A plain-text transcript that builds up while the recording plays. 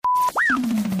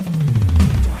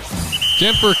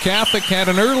Kemper Catholic had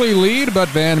an early lead, but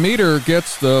Van Meter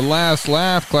gets the last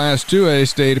laugh. Class 2A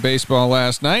state baseball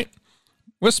last night.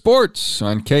 With sports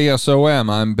on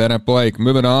KSOM, I'm Bennett Blake.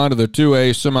 Moving on to the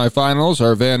 2A semifinals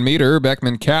are Van Meter,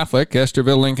 Beckman Catholic,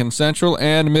 Esterville Lincoln Central,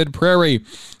 and Mid-Prairie.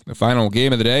 The final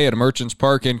game of the day at Merchants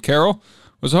Park in Carroll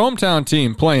was a hometown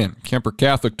team playing. Kemper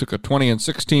Catholic took a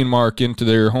 20-16 mark into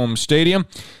their home stadium.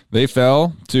 They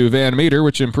fell to Van Meter,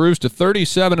 which improves to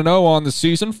 37-0 on the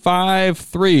season,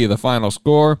 5-3 the final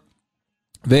score.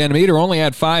 Van Meter only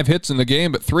had 5 hits in the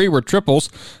game, but 3 were triples.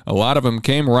 A lot of them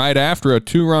came right after a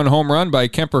 2-run home run by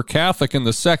Kemper Catholic in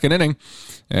the second inning,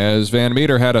 as Van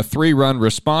Meter had a 3-run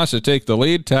response to take the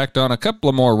lead, tacked on a couple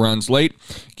of more runs late.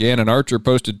 Gannon Archer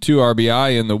posted 2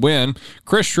 RBI in the win.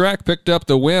 Chris Schreck picked up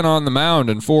the win on the mound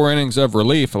in 4 innings of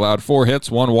relief, allowed 4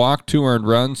 hits, 1 walk, 2 earned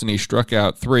runs, and he struck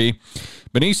out 3.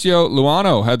 Benicio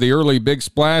Luano had the early big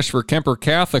splash for Kemper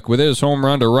Catholic with his home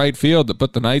run to right field that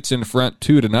put the Knights in front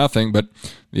 2-0, but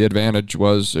the advantage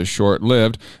was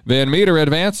short-lived. Van Meter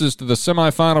advances to the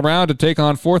semifinal round to take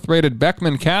on 4th-rated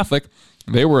Beckman Catholic.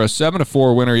 They were a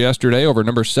 7-4 winner yesterday over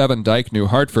number 7 Dike New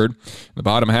Hartford. The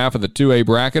bottom half of the 2A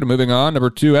bracket, moving on, number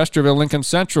 2 Esterville Lincoln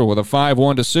Central with a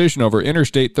 5-1 decision over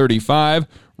Interstate 35.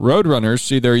 Roadrunners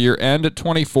see their year end at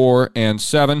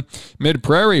 24-7.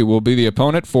 Mid-Prairie will be the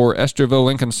opponent for Esterville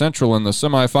Lincoln Central in the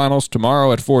semifinals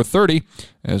tomorrow at 4:30,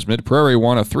 as Mid-Prairie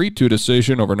won a 3-2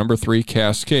 decision over number 3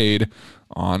 Cascade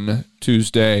on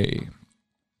Tuesday.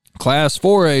 Class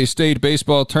 4A state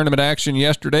baseball tournament action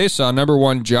yesterday saw number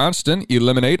 1 Johnston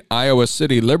eliminate Iowa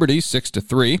City Liberty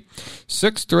 6-3.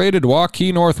 6th-rated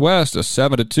Waukee Northwest, a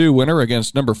 7-2 winner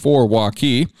against number 4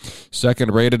 Waukee.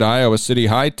 2nd-rated Iowa City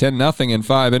High 10-0 in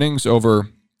 5 innings over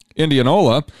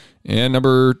Indianola. And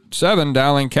number 7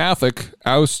 Dowling Catholic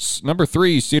ousts number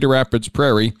 3 Cedar Rapids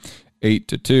Prairie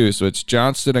 8-2. So it's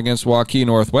Johnston against Waukee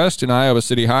Northwest and Iowa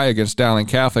City High against Dowling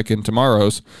Catholic in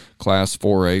tomorrow's Class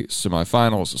 4A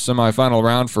semifinals. The semifinal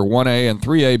round for 1A and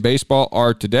 3A baseball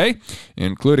are today,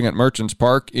 including at Merchants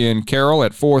Park in Carroll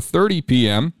at 4:30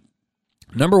 p.m.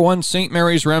 Number 1 St.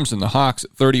 Mary's Remsen, the Hawks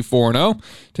at 34-0,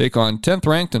 take on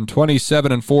 10th-ranked and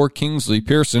 27-4 Kingsley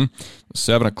Pearson. The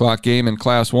 7 o'clock game in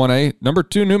Class 1A, number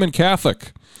 2 Newman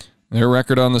Catholic. Their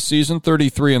record on the season,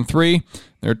 33-3.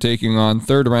 They're taking on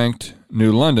 3rd-ranked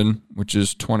New London, which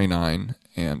is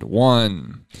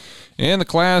 29-1. And the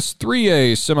Class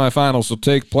 3A semifinals will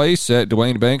take place at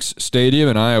Dwayne Banks Stadium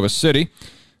in Iowa City,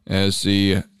 as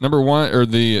the number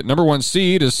one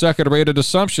seed is 2nd-rated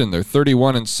Assumption. They're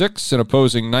 31-6 and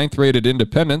opposing 9th-rated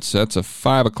Independence. That's a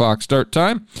 5 o'clock start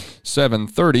time.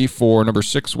 7:30 for number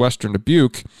 6 Western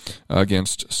Dubuque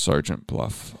against Sergeant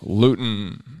Bluff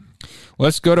Luton.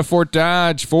 Let's go to Fort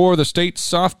Dodge for the state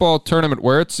softball tournament,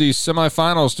 where it's the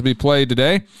semifinals to be played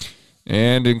today,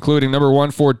 and including number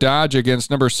 1 Fort Dodge against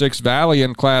number 6 Valley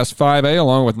in Class 5A,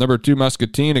 along with number 2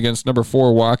 Muscatine against number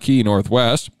 4 Waukee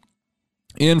Northwest.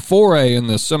 In 4A in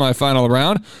the semifinal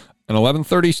round, an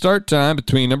 11:30 start time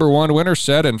between number 1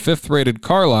 Winterset and 5th-rated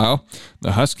Carlisle.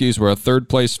 The Huskies were a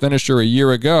 3rd-place finisher a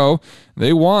year ago.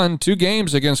 They won 2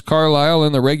 games against Carlisle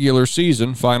in the regular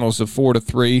season, finals of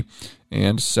 4-3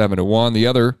 and 7-1. The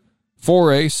other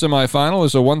 4A semifinal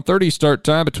is a 1:30 start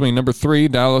time between number 3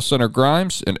 Dallas Center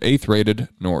Grimes and 8th-rated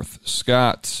North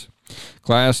Scott.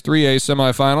 Class 3A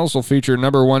semifinals will feature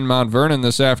number 1 Mount Vernon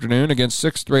this afternoon against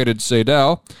 6th-rated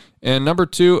Sadell, and number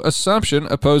 2 Assumption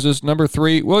opposes number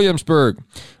 3 Williamsburg.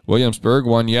 Williamsburg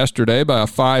won yesterday by a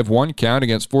 5-1 count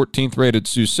against 14th-rated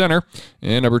Sioux Center,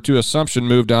 and number 2 Assumption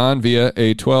moved on via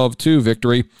a 12-2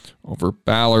 victory over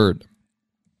Ballard.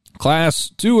 Class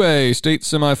 2A state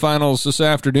semifinals this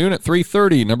afternoon at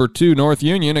 3:30. Number 2 North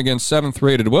Union against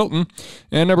 7th-rated Wilton,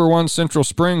 and number 1 Central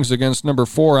Springs against number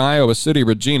 4 Iowa City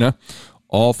Regina.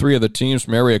 All 3 of the teams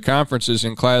from area conferences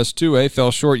in Class 2A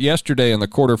fell short yesterday in the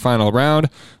quarterfinal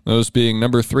round, those being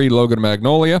number 3 Logan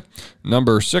Magnolia,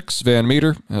 number 6 Van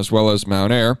Meter, as well as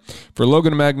Mount Ayr. For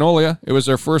Logan Magnolia, it was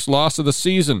their first loss of the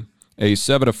season, a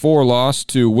 7-4 loss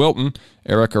to Wilton.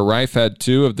 Erica Reif had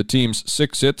 2 of the team's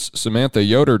 6 hits. Samantha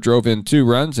Yoder drove in 2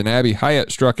 runs, and Abby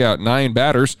Hyatt struck out 9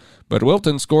 batters. But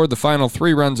Wilton scored the final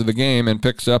 3 runs of the game and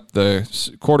picks up the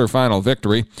quarterfinal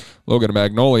victory. Logan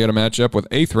Magnolia to match up with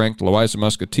 8th-ranked Louisa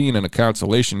Muscatine in a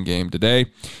consolation game today.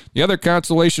 The other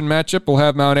consolation matchup will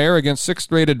have Mount Ayr against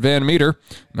 6th-rated Van Meter.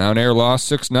 Mount Ayr lost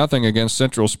 6-0 against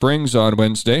Central Springs on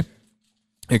Tuesday.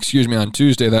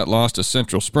 That lost to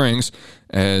Central Springs,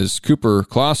 as Cooper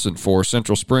Clausen for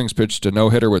Central Springs pitched a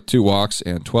no-hitter with 2 walks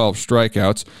and 12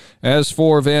 strikeouts. As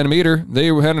for Van Meter, they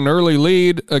had an early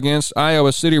lead against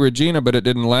Iowa City Regina, but it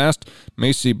didn't last.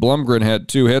 Macy Blumgren had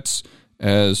 2 hits,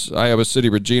 as Iowa City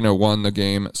Regina won the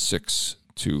game 6-2.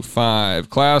 625.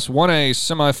 Class 1A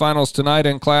semifinals tonight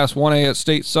in Class 1A at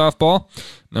state softball.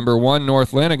 Number 1,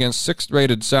 North Lynn against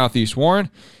 6th-rated Southeast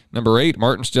Warren. Number 8,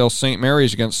 Martinsdale St.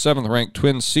 Mary's against 7th-ranked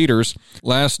Twin Cedars.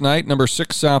 Last night, number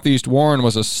 6, Southeast Warren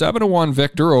was a 7-1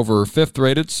 victor over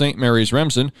 5th-rated St. Mary's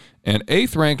Remsen, and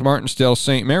 8th-ranked Martinsdale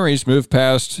St. Mary's moved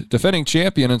past defending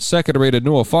champion and 2nd-rated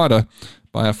Newell Fonda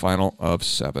by a final of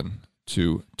 7-2.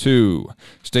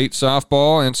 State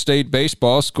softball and state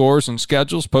baseball scores and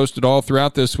schedules posted all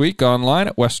throughout this week online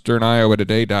at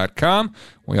westerniowatoday.com.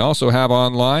 We also have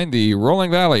online the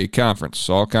Rolling Valley Conference,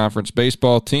 all conference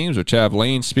baseball teams, which have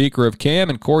Lane Speaker of Cam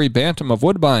and Corey Bantam of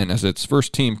Woodbine as its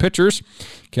first-team pitchers.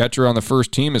 Catcher on the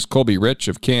first team is Colby Rich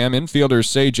of Cam. Infielders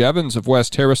Sage Evans of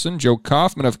West Harrison, Joe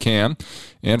Kaufman of Cam,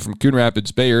 and from Coon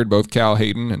Rapids Bayard, both Cal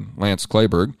Hayden and Lance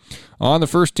Clayberg. On the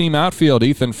first-team outfield,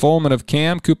 Ethan Folman of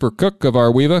Cam, Cooper Cook of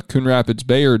Arweva, Coon Rapids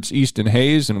Bayard's Easton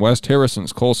Hayes, and West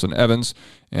Harrison's Colson Evans.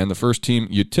 And the first-team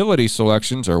utility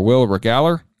selections are Will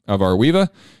Regaler of Arweva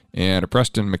and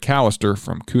Preston McAllister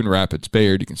from Coon Rapids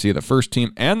Bayard. You can see the first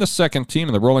team and the second team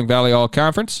in the Rolling Valley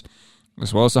All-Conference,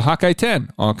 as well as the Hawkeye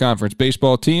 10 All-Conference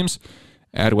baseball teams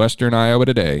at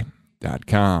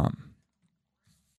westerniowatoday.com.